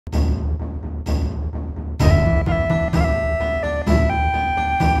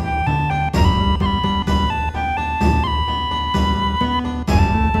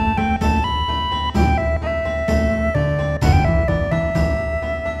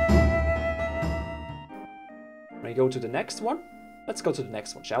we go to the next one, let's go to the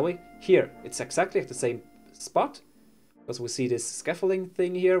next one, shall we? Here, it's exactly at the same spot, because we see this scaffolding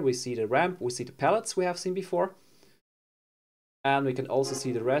thing here, we see the ramp, we see the pallets we have seen before. And we can also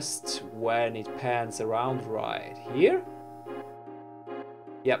see the rest when it pans around right here.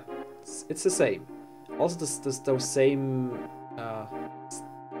 Yep, it's the same. Also, those same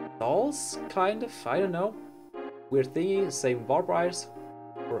stalls, kind of, I don't know. Weird thingy, same barbed wires,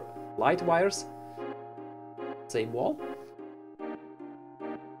 or light wires. Same wall.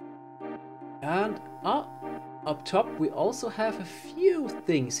 And up top we also have a few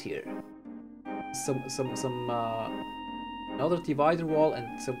things here. Another divider wall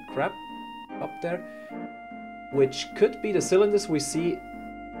and some crap up there, which could be the cylinders we see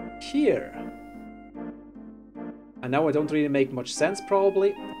here. And now I don't really make much sense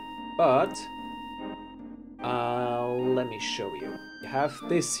probably, but let me show you. You have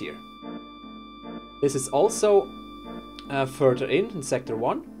this here. This is also further in Sector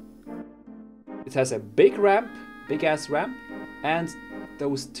 1. It has a big ramp, big ass ramp, and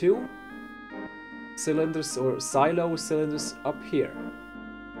those two cylinders or silo cylinders up here.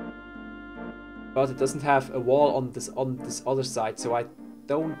 But it doesn't have a wall on this other side, so I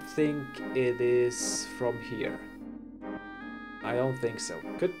don't think it is from here. I don't think so.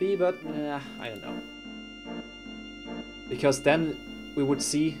 Could be, but I don't know. Because then we would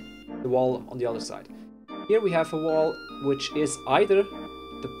see the wall on the other side. Here we have a wall which is either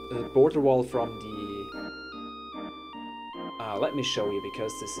the border wall from the... let me show you,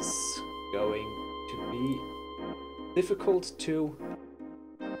 because this is going to be difficult to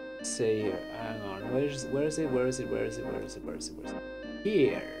say here. Hang on, where is it?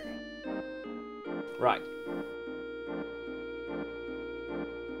 Here. Right.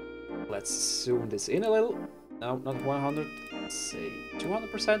 Let's zoom this in a little. No, not 100. Let's say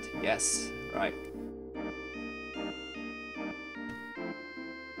 200%. Yes, right.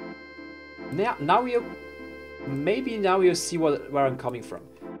 Now you see where I'm coming from.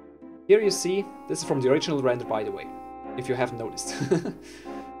 Here you see, this is from the original render, by the way, if you haven't noticed.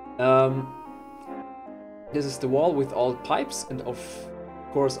 This is the wall with all pipes, and of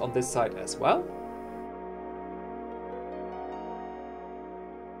course on this side as well.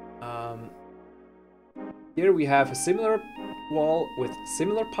 Here we have a similar wall with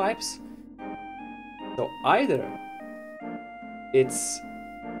similar pipes. So either it's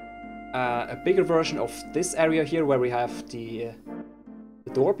a bigger version of this area here where we have the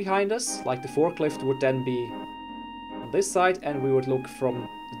door behind us, like the forklift would then be on this side and we would look from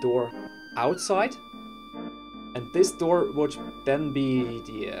the door outside. And this door would then be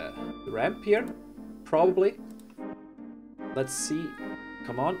the ramp here, probably. Let's see,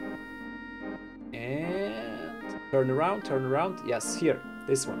 come on. And turn around. Yes, here,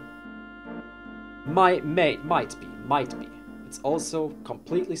 this one. Might be. It's also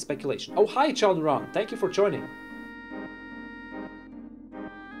completely speculation. Oh, hi, John Ron. Thank you for joining.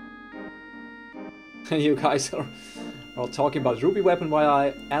 You guys are talking about Ruby Weapon while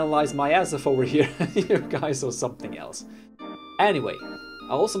I analyze my ass off over here. You guys are something else. Anyway,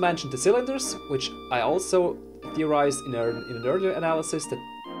 I also mentioned the cylinders, which I also theorized in an earlier analysis that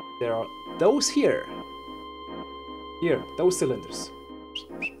there are those here. Here, those cylinders.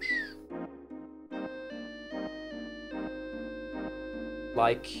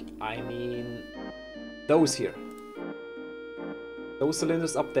 Like, I mean, those here. Those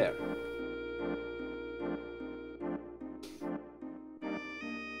cylinders up there.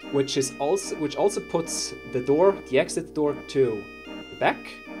 Which also puts the exit door to the back,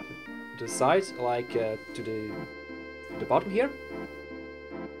 to the side, like to the bottom here.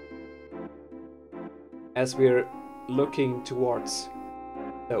 As we're looking towards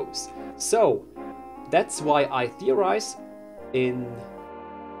those. So that's why I theorize in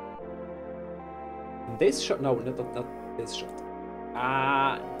this shot. No, not this shot.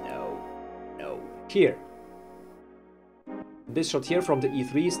 No. Here. This shot here from the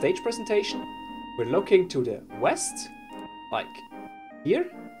E3 stage presentation. We're looking to the west, like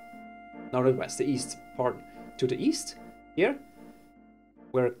here. No, not west, the east, pardon. To the east, here.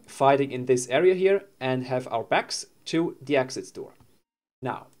 We're fighting in this area here and have our backs to the exit door.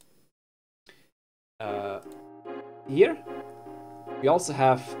 Now, here we also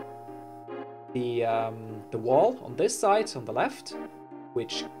have the wall on this side, on the left,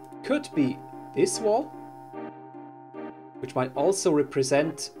 which could be this wall, which might also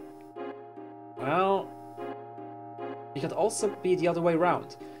represent, well, it could also be the other way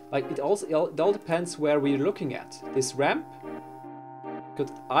around. Like it all depends where we're looking at. This ramp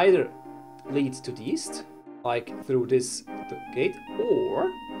could either lead to the east, like through this gate,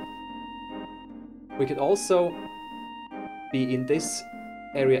 or we could also be in this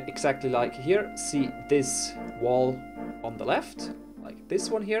area exactly like here. See this wall on the left, like this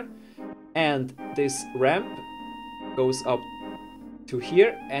one here, and this ramp goes up to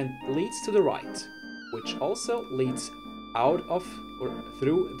here and leads to the right, which also leads out of or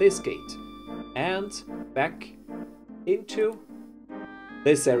through this gate and back into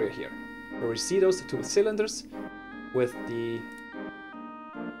this area here, where we see those two cylinders with the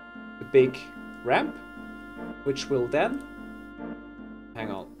big ramp, which will then,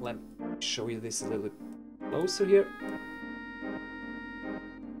 hang on, let me show you this a little bit closer here.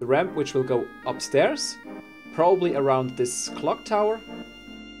 The ramp which will go upstairs, probably around this clock tower,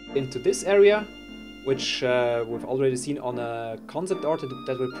 into this area, which we've already seen on a concept art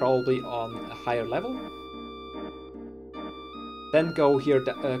that will probably on a higher level. Then go here,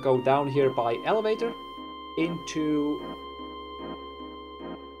 go down here by elevator into,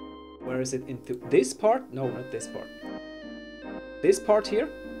 where is it? Into this part? No, not this part. This part here.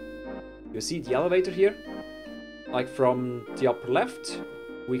 You see the elevator here, like from the upper left.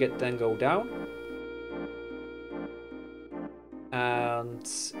 We get then go down and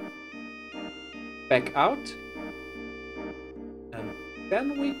back out, and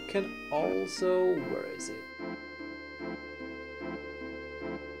then we can also, where is it?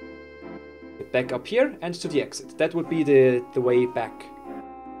 Get back up here and to the exit. That would be the way back.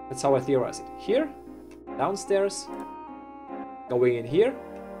 That's how I theorize it. Here, downstairs, going in here,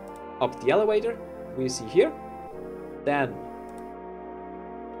 up the elevator, we see here, then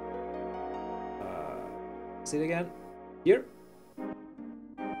see it again, here,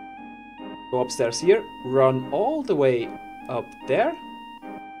 go upstairs here, run all the way up there,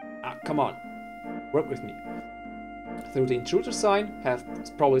 come on, work with me, through the intruder sign, have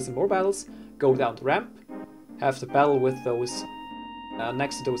probably some more battles, go down the ramp, have the battle with those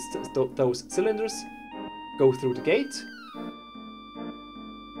next to those cylinders, go through the gate,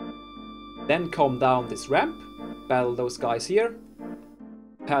 then come down this ramp, battle those guys here,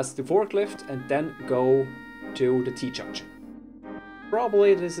 pass the forklift, and then go to the T-junction.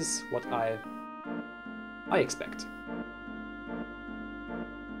 Probably this is what I expect.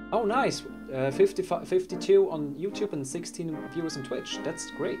 Oh nice, 52 on YouTube and 16 viewers on Twitch,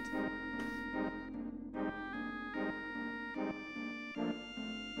 that's great.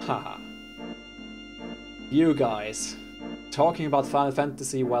 Haha. You guys talking about Final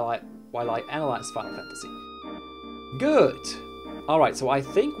Fantasy while I analyze Final Fantasy. Good. All right, so I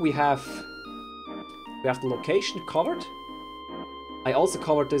think we have the location covered. I also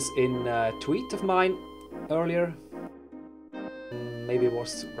covered this in a tweet of mine earlier. Maybe it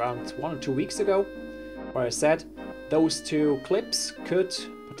was around 1 or 2 weeks ago, where I said those two clips could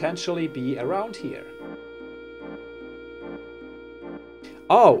potentially be around here.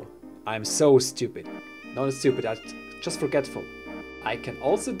 Oh, I'm so stupid. Not stupid, I'm just forgetful. I can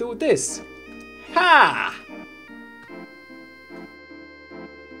also do this. Ha!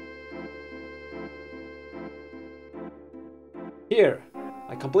 Here,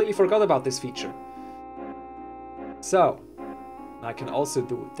 I completely forgot about this feature. So, I can also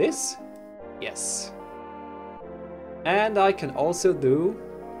do this. Yes. And I can also do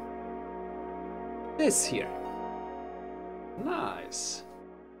this here. Nice.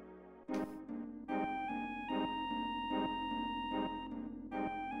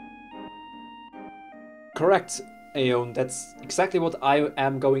 Correct, Aeon. That's exactly what I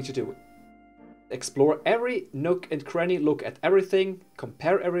am going to do. Explore every nook and cranny, look at everything,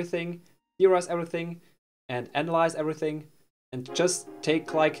 compare everything, theorize everything, and analyze everything, and just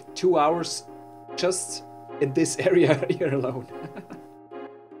take like 2 hours just in this area here alone.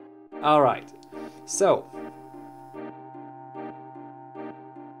 Alright, so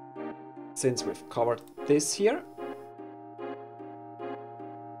since we've covered this here,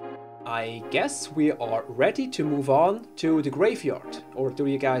 I guess we are ready to move on to the graveyard. Or do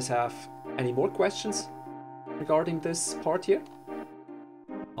you guys have any more questions regarding this part here?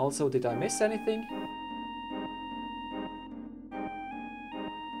 Also, did I miss anything?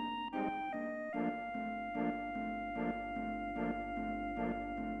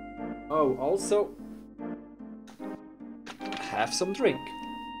 Oh, also, have some drink.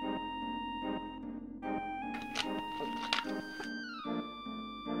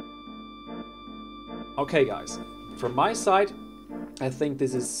 Okay guys, from my side, I think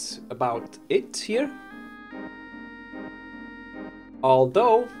this is about it here.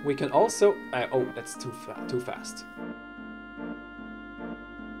 Although, we can also... oh, that's too fast.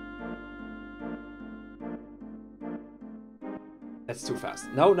 That's too fast.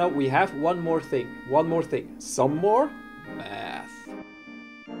 No, no, we have one more thing. One more thing. Some more math.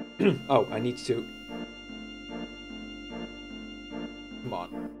 Oh, I need to...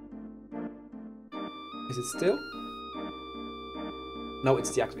 it still? No,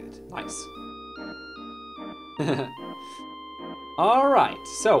 it's deactivated. Nice. Alright,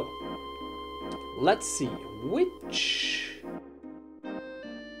 so let's see which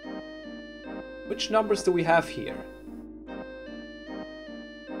numbers do we have here?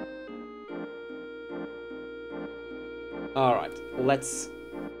 Alright, let's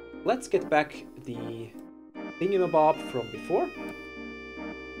get back the thingamabob from before.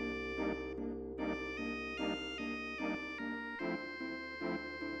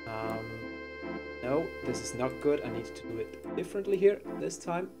 No, this is not good. I need to do it differently here this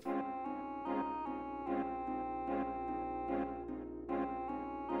time.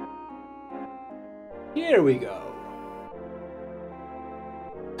 Here we go.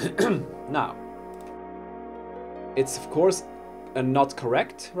 Now, it's of course not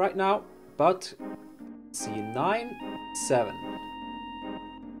correct right now, but see 9, 7.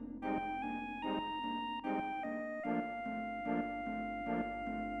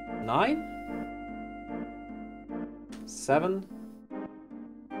 9, 7,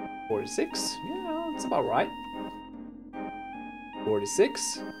 46. Yeah, that's about right.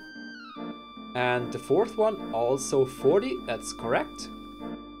 46. And the fourth one, also 40. That's correct.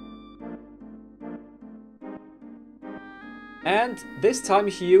 And this time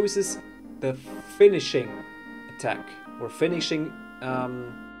he uses the finishing attack, or finishing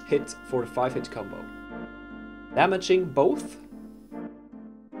hit for the 5-hit combo. Damaging both.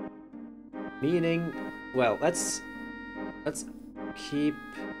 Meaning, well, let's keep...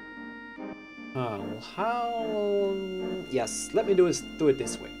 how... Yes, let me do it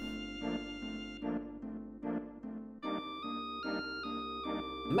this way.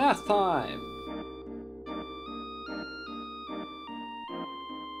 Math time!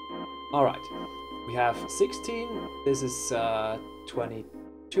 Alright, we have 16, this is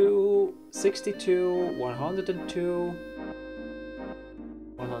 22, 62, 102,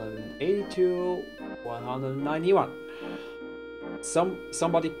 182, 191.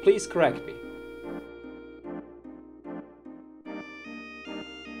 Somebody please correct me.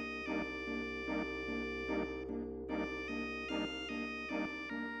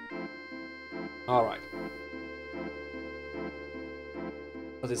 Alright.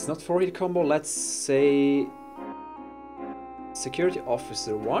 But it's not 4-hit combo, let's say Security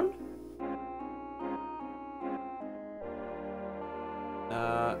Officer 1.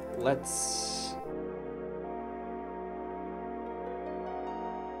 Let's...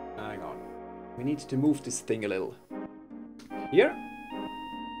 Hang on. We need to move this thing a little. Here.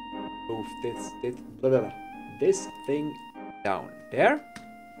 Move this thing down there.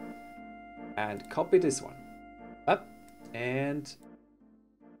 And copy this one. Up. And...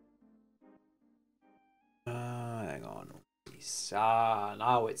 hang on.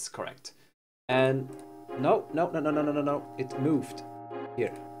 Now it's correct. And... No. It moved.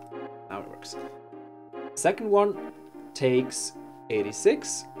 Here. Now it works. Second one takes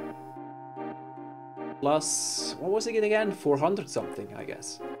 86. Plus... What was it again? 400 something, I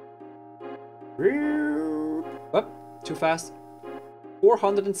guess. Oh, too fast.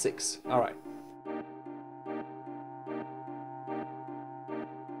 406. Alright.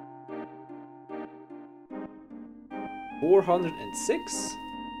 $406.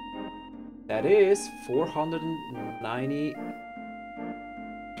 That is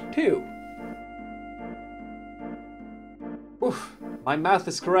 492. Oof, my math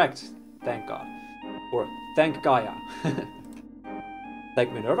is correct. Thank God. Or thank Gaia.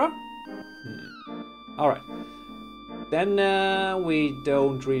 Thank Minerva? Alright. Then we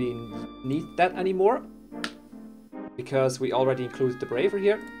don't really need that anymore. Because we already included the Braver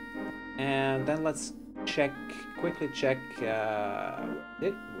here. And then let's quickly check,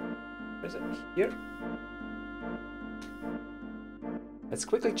 where is it? Here. Let's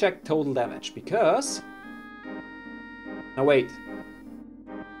quickly check total damage, because... No, wait,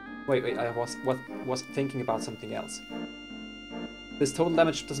 I was thinking about something else. This total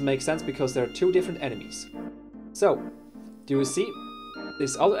damage doesn't make sense because there are two different enemies. So, do you see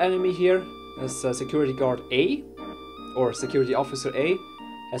this other enemy here as Security Guard A, or Security Officer A,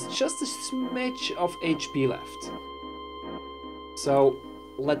 has just a smidge of HP left. So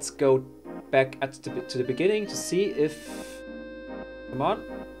let's go back to the beginning to see if... Come on.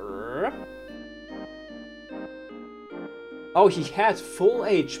 Oh, he had full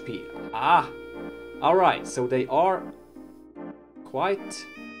HP. Ah, alright, so they are quite...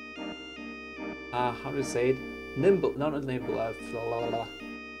 how do you say it? Nimble, no, not nimble,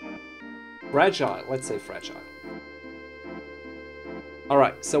 fragile, let's say fragile.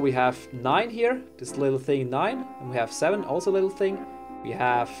 Alright, so we have 9 here, this little thing 9, and we have 7, also little thing. We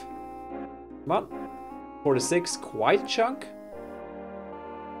have, come on, 46, quite a chunk.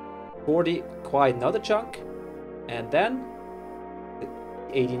 40, quite another chunk. And then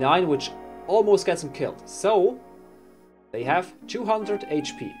 89, which almost gets them killed. So they have 200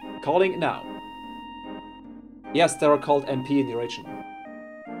 HP. Calling now. Yes, they are called MP in the original.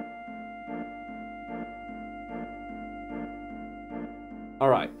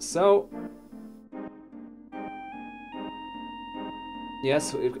 Alright, so...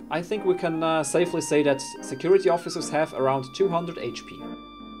 yes, I think we can safely say that security officers have around 200 HP.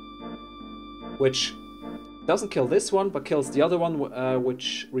 Which doesn't kill this one, but kills the other one,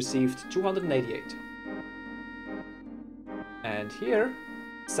 which received 288. And here,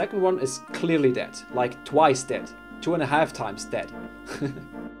 second one is clearly dead, like twice dead, 2.5 times dead.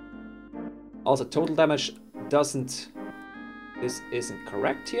 Also, total damage doesn't... this isn't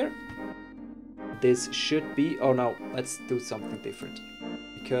correct here. This should be... oh no, let's do something different.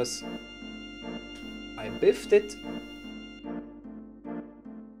 Because I biffed it.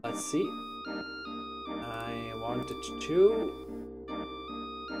 Let's see. I wanted to...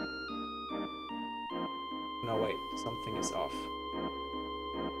 no, wait, something is off.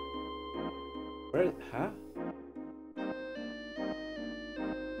 Where... huh?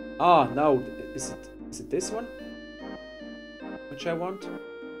 Ah, no, is it this one? Which I want?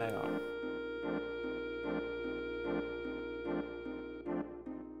 Hang on.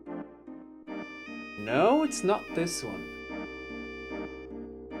 No, it's not this one.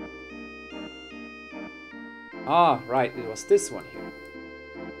 Ah, right, it was this one here.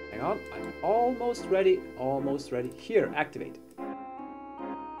 Hang on, I'm almost ready, almost ready. Here, activate.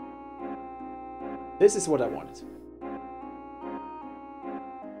 This is what I wanted.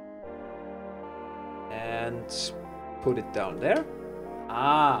 And put it down there.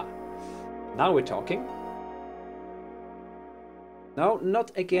 Ah, now we're talking. No,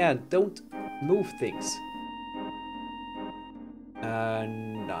 not again. Don't move things.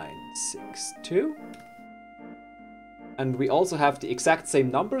 962. And we also have the exact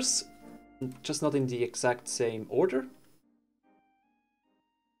same numbers, just not in the exact same order.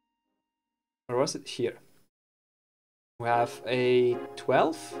 Or was it here? We have a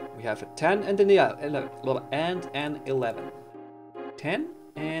 12, we have a 10 and an 11. 10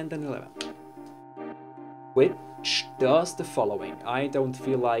 and an 11. Which does the following. I don't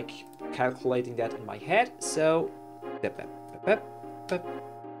feel like calculating that in my head, so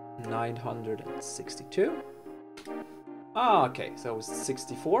 962. Ah, okay, so it's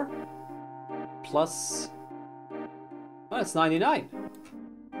 64 plus... oh, it's 99.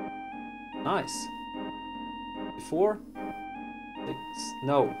 Nice. Before...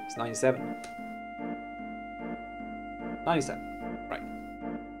 no, it's 97. 97, right.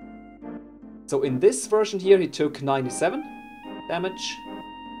 So in this version here, he took 97 damage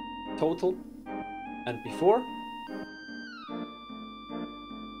total, and before...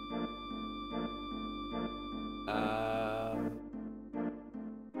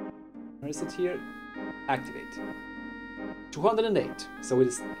 where is it here? Activate. 208. So it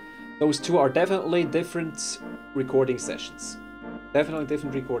is... those two are definitely different recording sessions. Definitely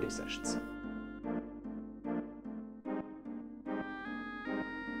different recording sessions.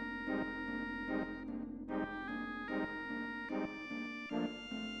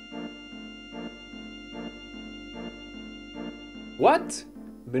 What?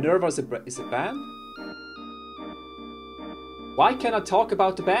 Minerva is a band? Why can't I talk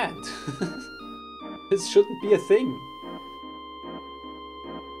about the band? This shouldn't be a thing.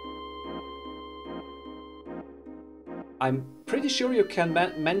 I'm pretty sure you can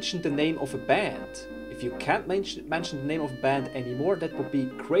mention the name of a band. If you can't mention the name of a band anymore, that would be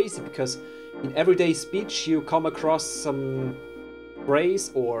crazy, because in everyday speech you come across some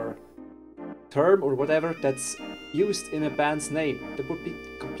phrase or term or whatever that's used in a band's name. That would be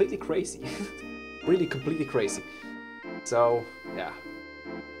completely crazy. Really completely crazy. So, yeah.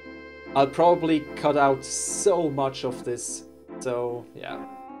 I'll probably cut out so much of this. So, yeah.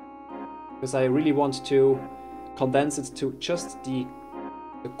 Because I really want to condense it to just the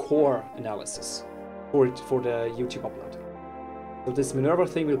core analysis for the YouTube upload. So this Minerva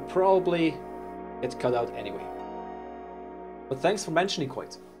thing will probably get cut out anyway. But thanks for mentioning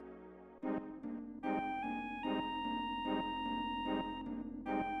Quite.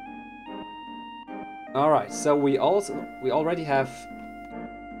 Alright, so we already have...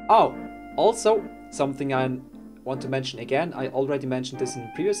 oh, also something I want to mention again. I already mentioned this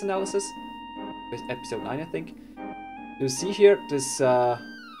in previous analysis, with episode 9 I think. You see here this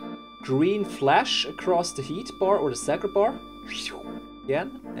green flash across the heat bar or the stagger bar.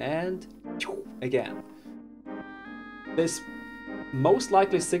 Again and again. This most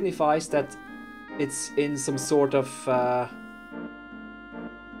likely signifies that it's in some sort of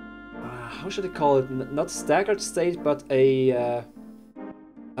how should I call it? Not staggered state, but a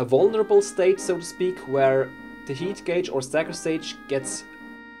vulnerable state, so to speak, where the heat gauge or stagger stage gets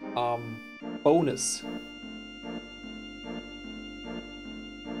bonus.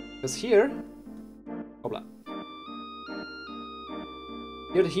 Because here, hoppla,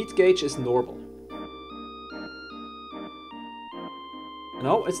 here the heat gauge is normal.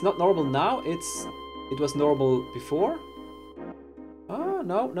 No, it's not normal now. It was normal before. Oh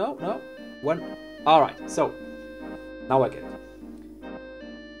no. All right, so now I get it.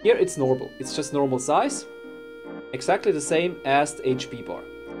 Here it's normal. It's just normal size, exactly the same as the HP bar.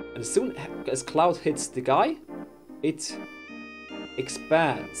 And as soon as Cloud hits the guy, it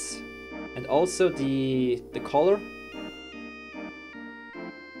expands, and also the color.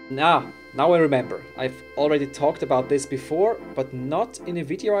 Now I remember. I've already talked about this before, but not in a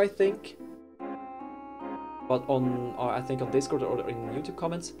video, I think. But on, I think on Discord or in YouTube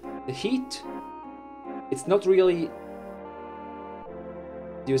comments, the heat, it's not really.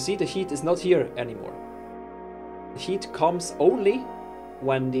 Do you see, the heat is not here anymore. The heat comes only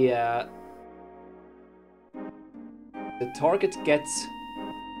when the target gets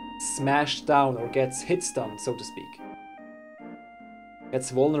smashed down or gets hit stun, so to speak. Gets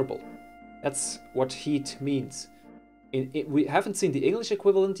vulnerable. That's what heat means. We haven't seen the English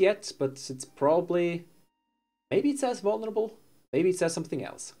equivalent yet, but it's probably... Maybe it says vulnerable, maybe it says something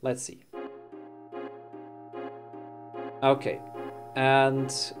else. Let's see. Okay,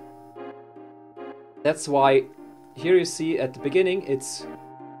 and that's why here you see at the beginning it's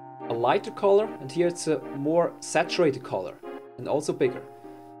a lighter color, and here it's a more saturated color and also bigger.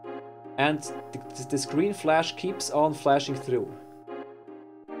 And this green flash keeps on flashing through.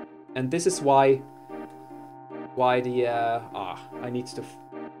 And this is why the I need to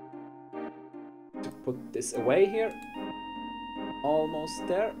put this away here. Almost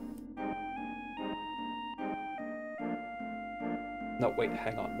there. No, wait,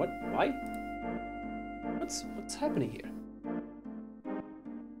 hang on. What? Why? What's happening here?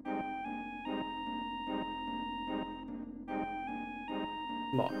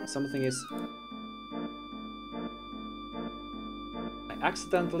 Come on, something is... I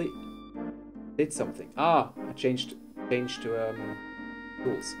accidentally did something. Ah, I changed to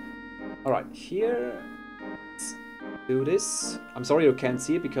tools. Alright, here, let's do this. I'm sorry you can't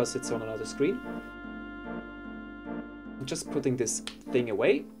see it because it's on another screen. I'm just putting this thing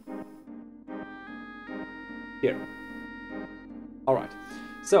away. Here. Alright,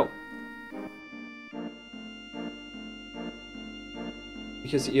 so.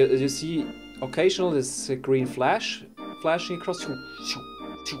 Because you see occasionally this green flash flashing across.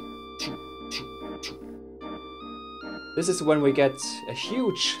 This is when we get a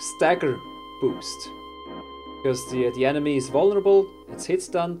huge stagger boost. Because the enemy is vulnerable, it's hit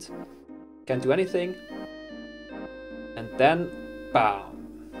stunned, can't do anything. And then,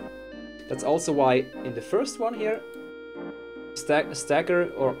 bam! That's also why in the first one here,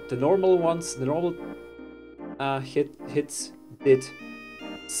 stagger, or the normal ones, the normal hits did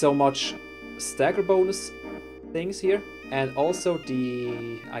so much stagger bonus things here. And also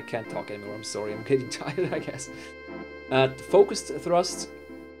the... I can't talk anymore, I'm sorry, I'm getting tired, I guess. The focused thrust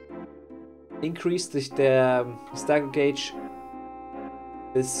increased the stagger gauge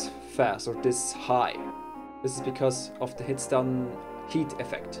this fast, or this high. This is because of the hit stun heat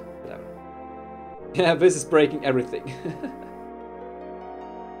effect, whatever. Yeah, this is breaking everything.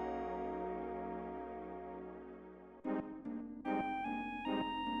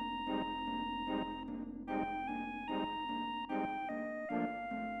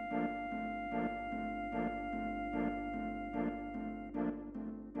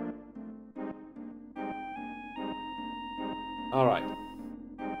 Alright,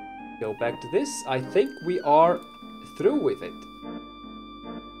 go back to this. I think we are through with it.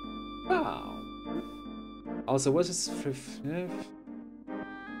 Wow. Also, what is this?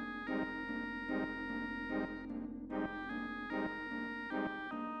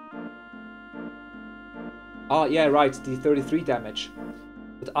 Oh, yeah, right, the 33 damage.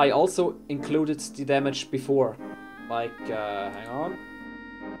 But I also included the damage before. Like, hang on.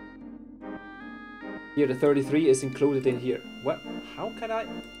 Here, the 33 is included in here. What? How can I...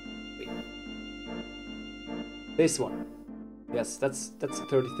 Wait. This one. Yes, that's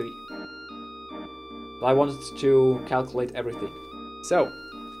 33. But I wanted to calculate everything. So,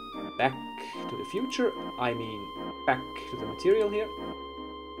 back to the future. I mean, back to the material here.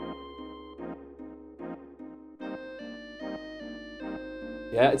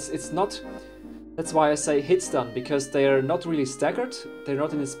 Yeah, it's not That's why I say hit stun, because they're not really staggered, they're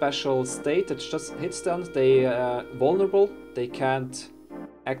not in a special state, it's just hit stun, they're vulnerable, they can't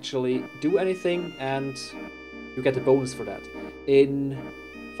actually do anything, and you get a bonus for that. In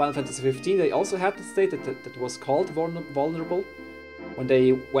Final Fantasy XV they also had the state that was called vulnerable, when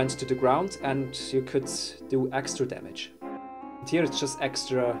they went to the ground, and you could do extra damage. And here it's just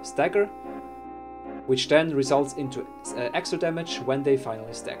extra stagger, which then results into extra damage when they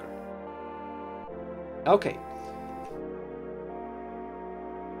finally stagger. Okay.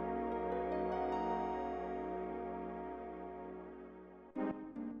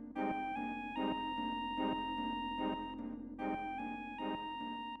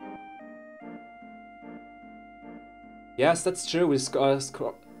 Yes, that's true. With Guard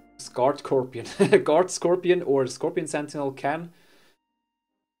Scorpion, Guard Scorpion or Scorpion Sentinel can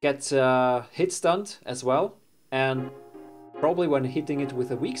get hit stunned as well, and probably when hitting it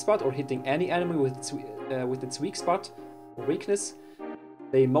with a weak spot or hitting any enemy with its weak spot or weakness,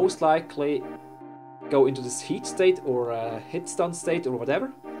 they most likely go into this heat state or hit stun state or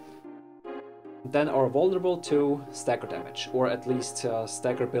whatever, then are vulnerable to stagger damage, or at least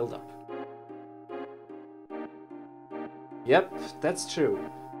stagger buildup. Yep, that's true.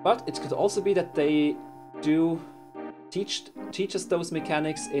 But it could also be that they do teach us those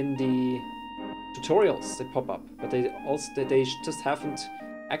mechanics in the tutorials that pop up, but they just haven't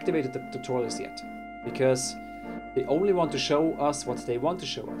activated the tutorials yet, because they only want to show us what they want to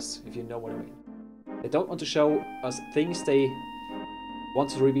show us, if you know what I mean. They don't want to show us things they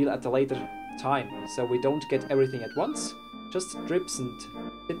want to reveal at a later time, so we don't get everything at once, just drips and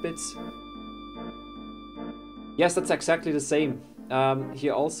tidbits. Yes, that's exactly the same. He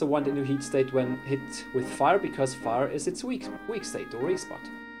also went into heat state when hit with fire, because fire is its weak state or weak spot,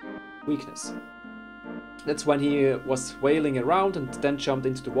 weakness. That's when he was wailing around and then jumped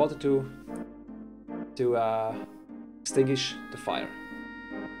into the water to extinguish the fire.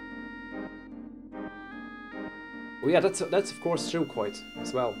 Oh yeah, that's of course true quite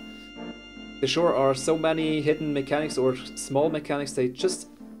as well. There sure are so many hidden mechanics or small mechanics they just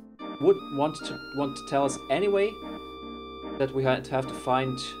would want to tell us anyway, that we have to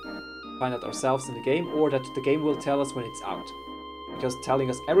find out ourselves in the game, or that the game will tell us when it's out. Because telling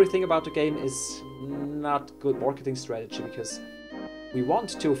us everything about the game is not good marketing strategy, because we want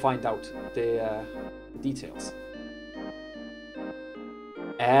to find out the details.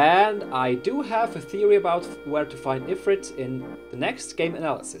 And I do have a theory about where to find Ifrit in the next game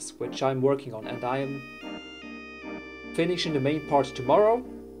analysis, which I'm working on, and I am finishing the main part tomorrow.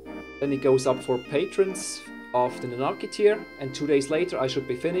 Then it goes up for patrons of the Nanaki tier, and 2 days later I should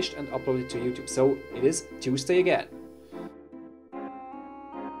be finished and uploaded to YouTube. So it is Tuesday again.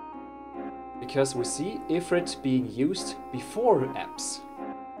 Because we see Ifrit being used before apps.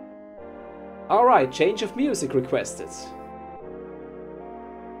 Alright, change of music requested.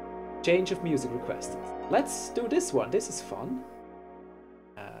 Change of music requested. Let's do this one, this is fun.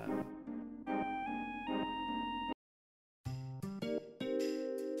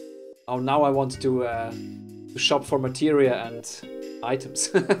 Oh, now I want to shop for materia and items.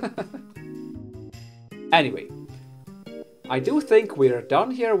 Anyway, I do think we're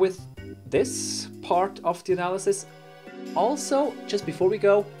done here with this part of the analysis. Also, just before we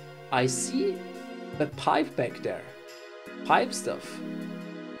go, I see a pipe back there. Pipe stuff.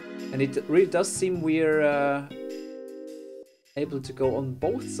 And it really does seem we're able to go on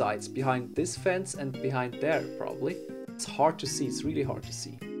both sides, behind this fence and behind there, probably. It's hard to see, it's really hard to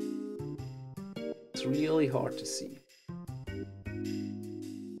see. It's really hard to see.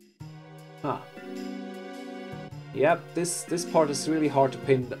 Huh. Yep, this part is really hard to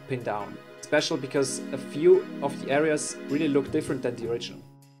pin down. Especially because a few of the areas really look different than the original.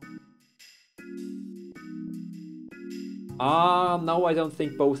 No, I don't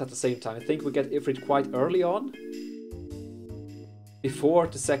think both at the same time. I think we get Ifrit quite early on. Before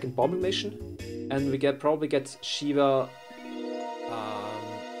the second bombing mission. And we probably get Shiva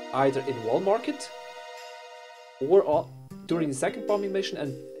either in Wall Market, or during the second bombing mission,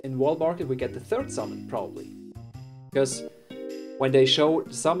 and in Wall Market we get the third summon, probably. Because when they show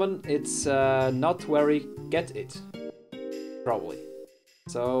the summon, it's not where we get it, probably.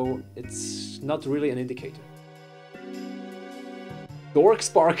 So it's not really an indicator.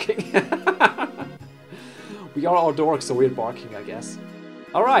 Dorks barking! We are all dorks, so we're barking, I guess.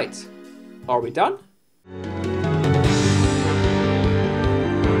 Alright, are we done?